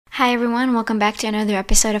Hi everyone, welcome back to another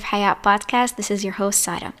episode of Hayat Podcast. This is your host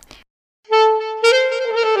Sada.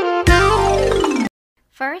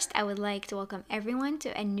 First, I would like to welcome everyone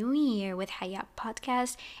to a new year with Hayat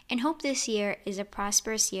Podcast and hope this year is a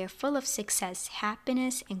prosperous year full of success,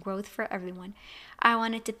 happiness, and growth for everyone. I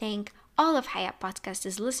wanted to thank all of Hayat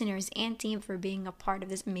Podcast's listeners and team for being a part of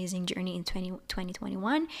this amazing journey in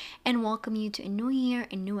 2021 and welcome you to a new year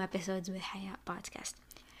and new episodes with Hayat Podcast.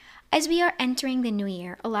 As we are entering the new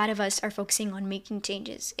year, a lot of us are focusing on making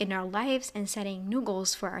changes in our lives and setting new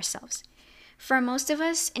goals for ourselves. For most of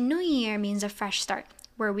us, a new year means a fresh start,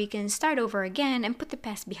 where we can start over again and put the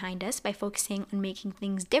past behind us by focusing on making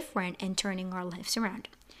things different and turning our lives around.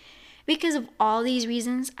 Because of all these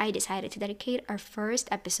reasons, I decided to dedicate our first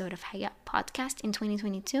episode of Hayat Podcast in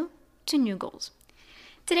 2022 to new goals.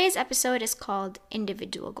 Today's episode is called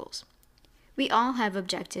Individual Goals. We all have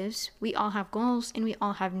objectives, we all have goals, and we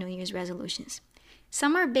all have New Year's resolutions.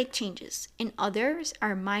 Some are big changes, and others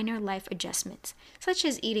are minor life adjustments, such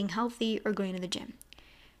as eating healthy or going to the gym.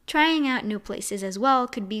 Trying out new places as well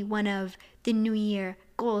could be one of the New Year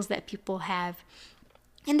goals that people have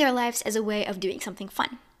in their lives as a way of doing something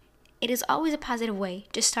fun. It is always a positive way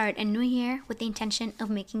to start a new year with the intention of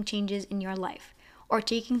making changes in your life, or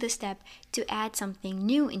taking the step to add something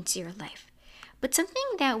new into your life. But something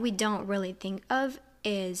that we don't really think of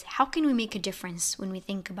is how can we make a difference when we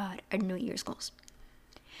think about our New Year's goals?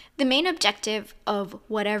 The main objective of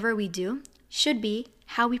whatever we do should be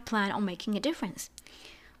how we plan on making a difference.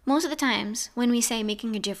 Most of the times when we say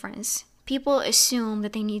making a difference, people assume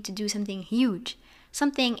that they need to do something huge,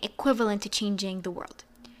 something equivalent to changing the world.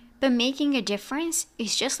 But making a difference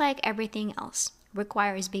is just like everything else,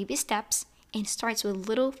 requires baby steps and starts with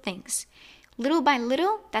little things. Little by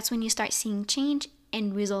little, that's when you start seeing change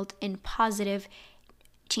and result in positive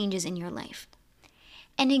changes in your life.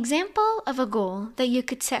 An example of a goal that you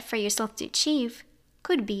could set for yourself to achieve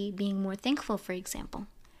could be being more thankful, for example.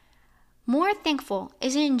 More thankful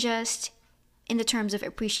isn't just in the terms of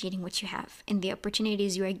appreciating what you have and the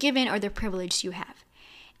opportunities you are given or the privilege you have.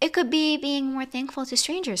 It could be being more thankful to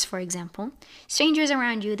strangers, for example, strangers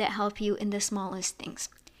around you that help you in the smallest things.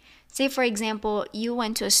 Say, for example, you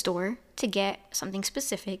went to a store to get something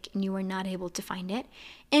specific and you were not able to find it,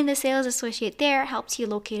 and the sales associate there helped you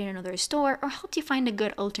locate another store or helped you find a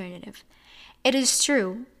good alternative. It is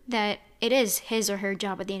true that it is his or her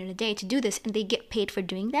job at the end of the day to do this and they get paid for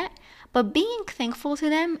doing that, but being thankful to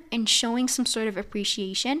them and showing some sort of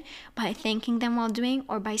appreciation by thanking them while doing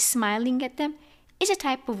or by smiling at them is a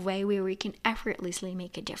type of way where we can effortlessly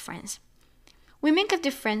make a difference. We make a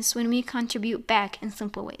difference when we contribute back in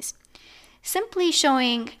simple ways. Simply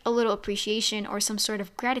showing a little appreciation or some sort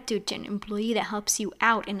of gratitude to an employee that helps you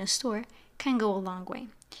out in a store can go a long way.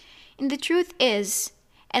 And the truth is,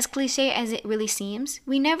 as cliche as it really seems,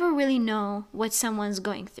 we never really know what someone's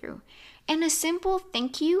going through. And a simple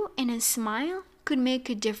thank you and a smile could make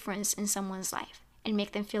a difference in someone's life and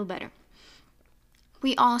make them feel better.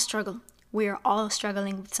 We all struggle. We are all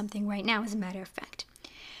struggling with something right now, as a matter of fact.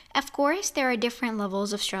 Of course, there are different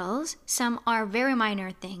levels of struggles. Some are very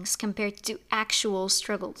minor things compared to actual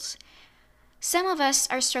struggles. Some of us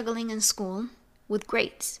are struggling in school with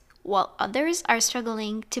grades, while others are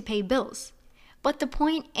struggling to pay bills. But the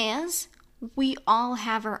point is, we all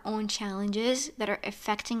have our own challenges that are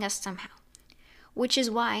affecting us somehow, which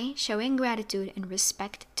is why showing gratitude and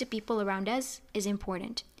respect to people around us is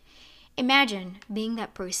important. Imagine being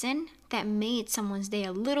that person that made someone's day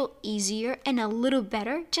a little easier and a little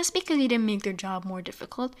better just because you didn't make their job more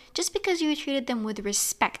difficult, just because you treated them with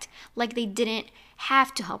respect, like they didn't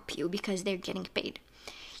have to help you because they're getting paid.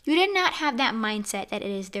 You did not have that mindset that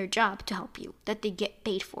it is their job to help you, that they get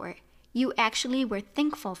paid for it. You actually were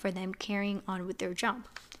thankful for them carrying on with their job.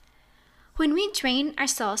 When we train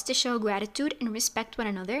ourselves to show gratitude and respect one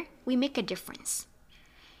another, we make a difference.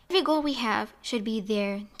 Every goal we have should be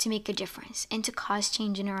there to make a difference and to cause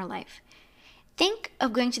change in our life. Think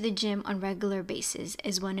of going to the gym on a regular basis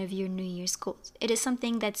as one of your New Year's goals. It is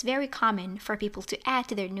something that's very common for people to add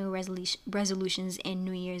to their new resolutions and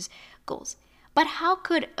New Year's goals. But how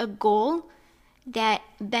could a goal that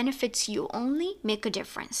benefits you only make a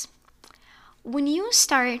difference? When you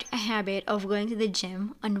start a habit of going to the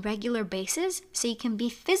gym on a regular basis so you can be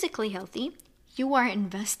physically healthy, you are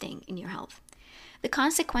investing in your health. The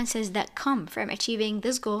consequences that come from achieving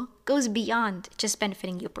this goal goes beyond just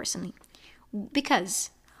benefiting you personally.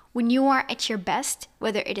 Because when you are at your best,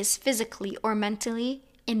 whether it is physically or mentally,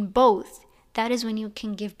 in both, that is when you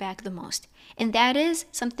can give back the most. And that is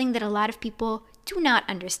something that a lot of people do not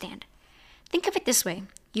understand. Think of it this way.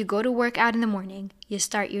 You go to work out in the morning, you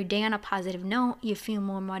start your day on a positive note, you feel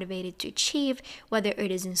more motivated to achieve, whether it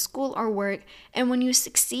is in school or work. And when you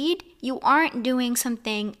succeed, you aren't doing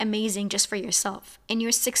something amazing just for yourself, and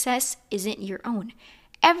your success isn't your own.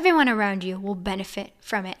 Everyone around you will benefit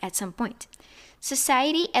from it at some point.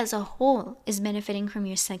 Society as a whole is benefiting from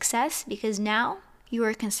your success because now you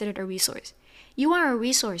are considered a resource. You are a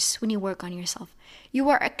resource when you work on yourself. You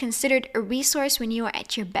are considered a resource when you are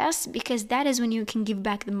at your best because that is when you can give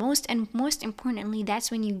back the most, and most importantly, that's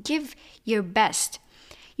when you give your best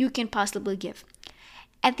you can possibly give.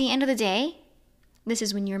 At the end of the day, this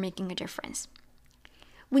is when you're making a difference.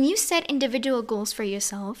 When you set individual goals for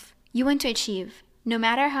yourself, you want to achieve. No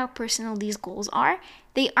matter how personal these goals are,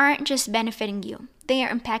 they aren't just benefiting you. They are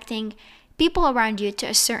impacting people around you to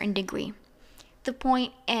a certain degree. The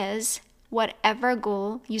point is, whatever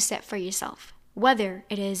goal you set for yourself, whether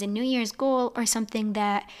it is a New Year's goal or something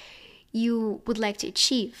that you would like to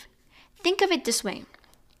achieve, think of it this way.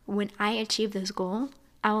 When I achieve this goal,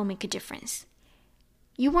 I will make a difference.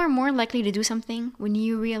 You are more likely to do something when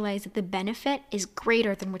you realize that the benefit is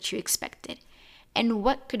greater than what you expected. And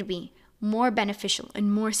what could be more beneficial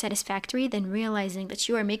and more satisfactory than realizing that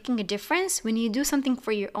you are making a difference when you do something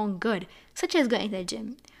for your own good, such as going to the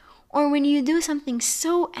gym? Or when you do something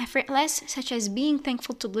so effortless, such as being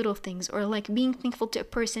thankful to little things, or like being thankful to a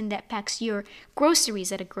person that packs your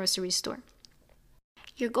groceries at a grocery store.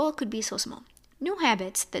 Your goal could be so small. New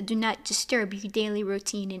habits that do not disturb your daily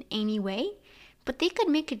routine in any way, but they could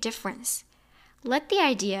make a difference. Let the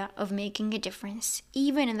idea of making a difference,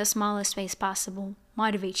 even in the smallest ways possible,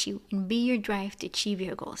 motivate you and be your drive to achieve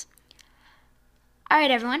your goals. Alright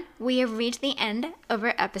everyone, we have reached the end of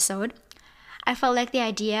our episode. I felt like the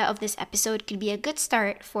idea of this episode could be a good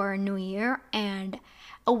start for a new year and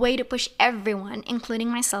a way to push everyone, including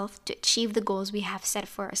myself, to achieve the goals we have set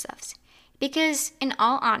for ourselves. Because in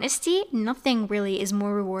all honesty, nothing really is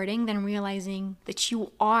more rewarding than realizing that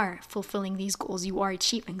you are fulfilling these goals, you are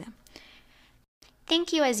achieving them.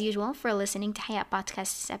 Thank you as usual for listening to Hayat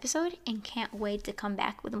Podcast this episode, and can't wait to come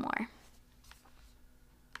back with more.